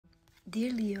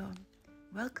Dear Leo,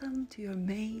 welcome to your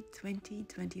May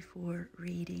 2024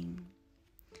 reading.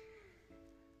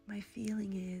 My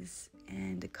feeling is,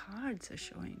 and the cards are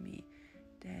showing me,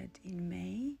 that in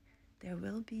May there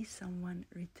will be someone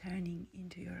returning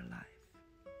into your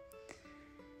life.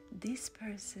 This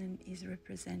person is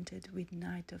represented with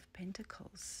Knight of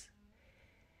Pentacles.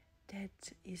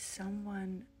 That is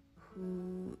someone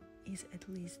who is at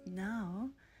least now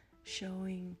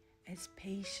showing as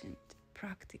patient,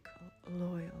 practical,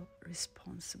 loyal,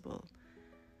 responsible,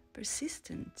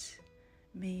 persistent,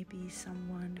 maybe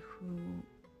someone who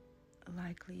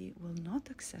likely will not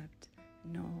accept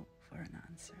no for an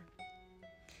answer.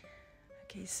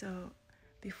 Okay, so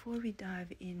before we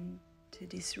dive into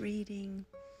this reading,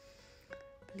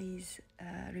 please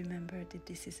remember that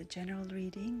this is a general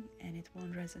reading and it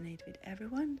won't resonate with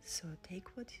everyone, so take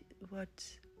what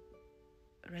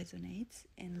resonates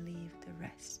and leave the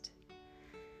rest.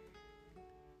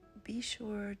 Be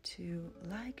sure to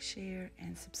like, share,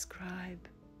 and subscribe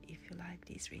if you like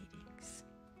these readings.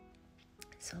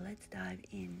 So let's dive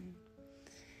in.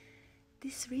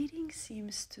 This reading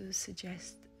seems to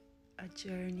suggest a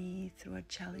journey through a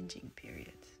challenging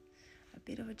period, a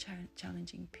bit of a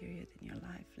challenging period in your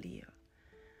life, Leo.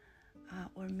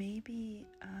 Or maybe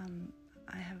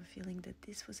I have a feeling that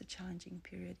this was a challenging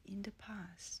period in the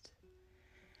past.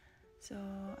 So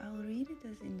I'll read it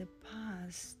as in the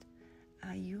past,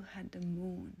 you had the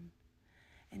moon,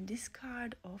 and this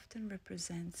card often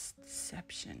represents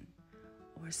deception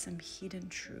or some hidden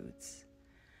truths.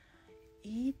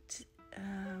 It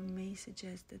may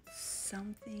suggest that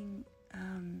something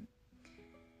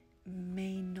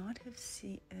may not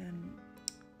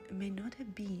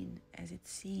have been as it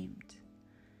seemed,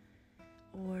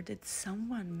 or that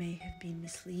someone may have been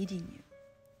misleading you,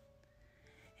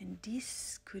 and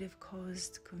this could have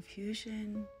caused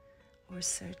confusion or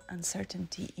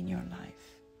uncertainty in your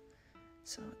life.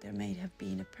 So there may have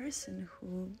been a person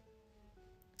who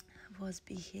was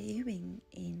behaving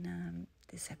in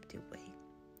a deceptive way.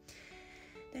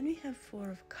 Then we have Four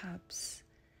of Cups.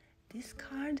 This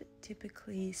card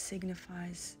typically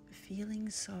signifies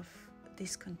feelings of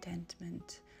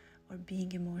discontentment or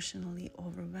being emotionally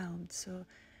overwhelmed. So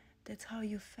that's how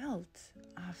you felt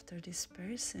after this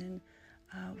person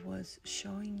was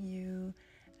showing you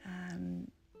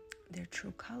their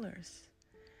true colors.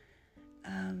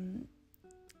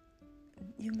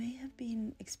 You may have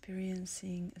been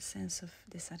experiencing a sense of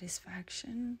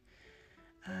dissatisfaction,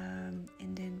 and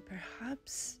then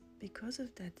perhaps because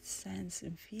of that sense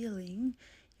and feeling,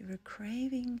 you were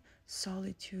craving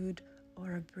solitude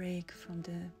or a break from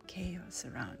the chaos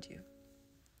around you.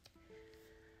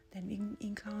 Then we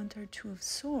encounter Two of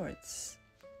Swords.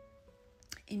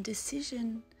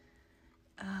 Indecision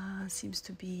seems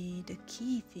to be the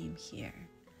key theme here.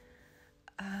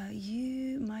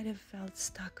 You might have felt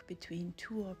stuck between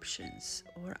two options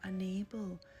or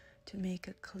unable to make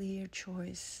a clear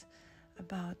choice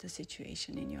about the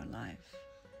situation in your life.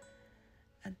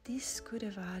 This could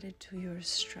have added to your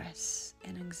stress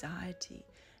and anxiety.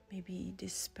 Maybe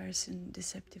this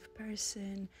deceptive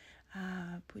person,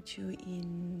 put you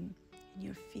in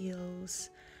your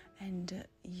feels, and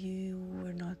you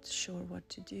were not sure what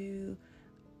to do.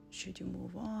 Should you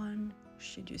move on?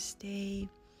 Should you stay?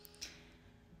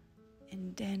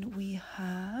 And then we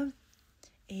have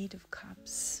Eight of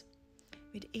Cups.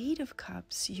 With Eight of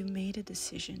Cups, you made a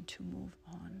decision to move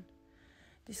on.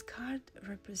 This card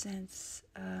represents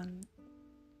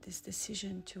this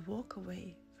decision to walk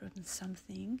away from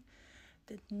something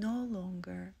that no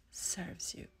longer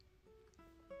serves you.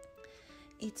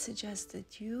 It suggests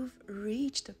that you've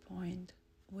reached a point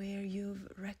where you've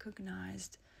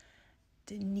recognized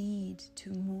the need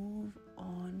to move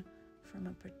on from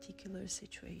a particular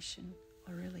situation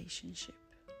or relationship,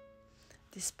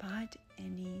 despite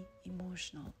any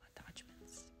emotional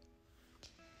attachments.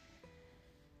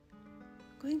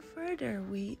 Going further,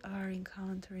 we are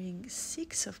encountering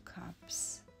Six of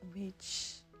Cups,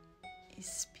 which is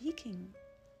speaking,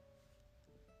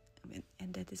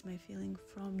 and that is my feeling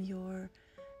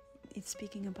it's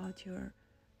speaking about your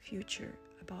future,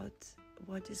 about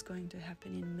what is going to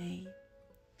happen in May.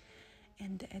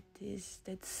 And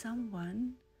that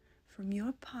someone from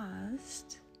your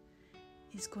past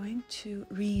is going to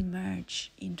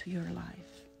re-emerge into your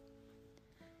life.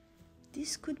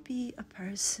 This could be a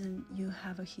person you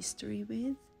have a history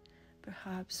with,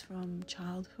 perhaps from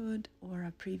childhood or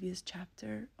a previous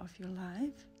chapter of your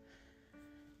life.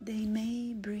 They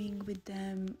may bring with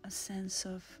them a sense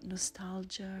of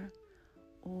nostalgia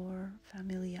or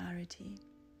familiarity.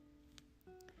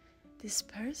 This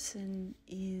person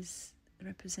is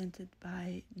represented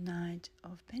by Knight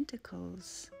of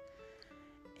Pentacles,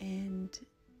 and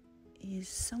is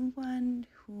someone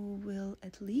who will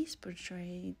at least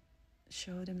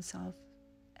show themselves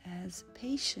as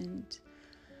patient,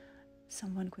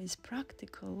 someone who is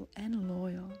practical and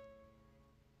loyal.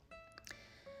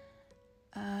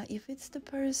 If it's the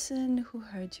person who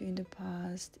hurt you in the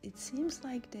past, it seems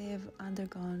like they have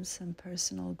undergone some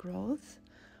personal growth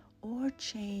or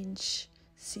change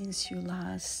since you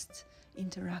last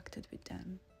interacted with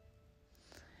them.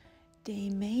 They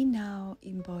may now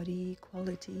embody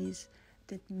qualities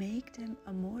that make them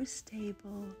a more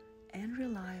stable and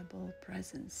reliable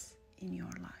presence in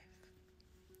your life.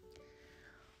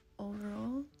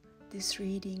 Overall, this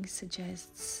reading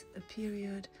suggests a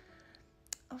period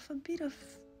of a bit of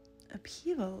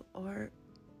upheaval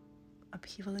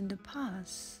in the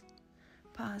past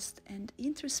and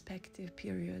introspective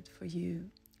period for you,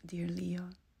 dear Leo.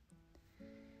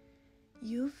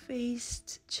 You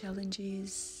faced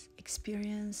challenges,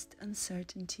 experienced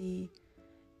uncertainty,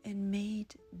 and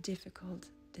made difficult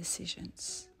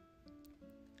decisions.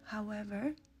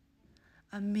 However,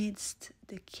 amidst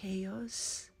the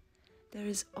chaos, there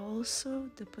is also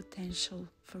the potential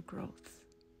for growth,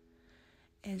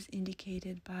 as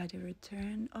indicated by the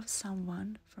return of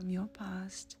someone from your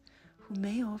past who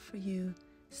may offer you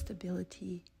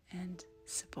stability and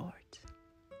support.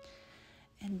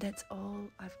 And that's all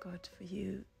I've got for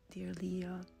you, dear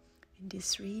Leo, in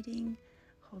this reading.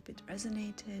 Hope it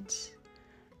resonated,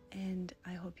 and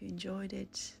I hope you enjoyed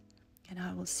it, and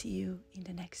I will see you in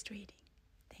the next reading.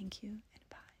 Thank you.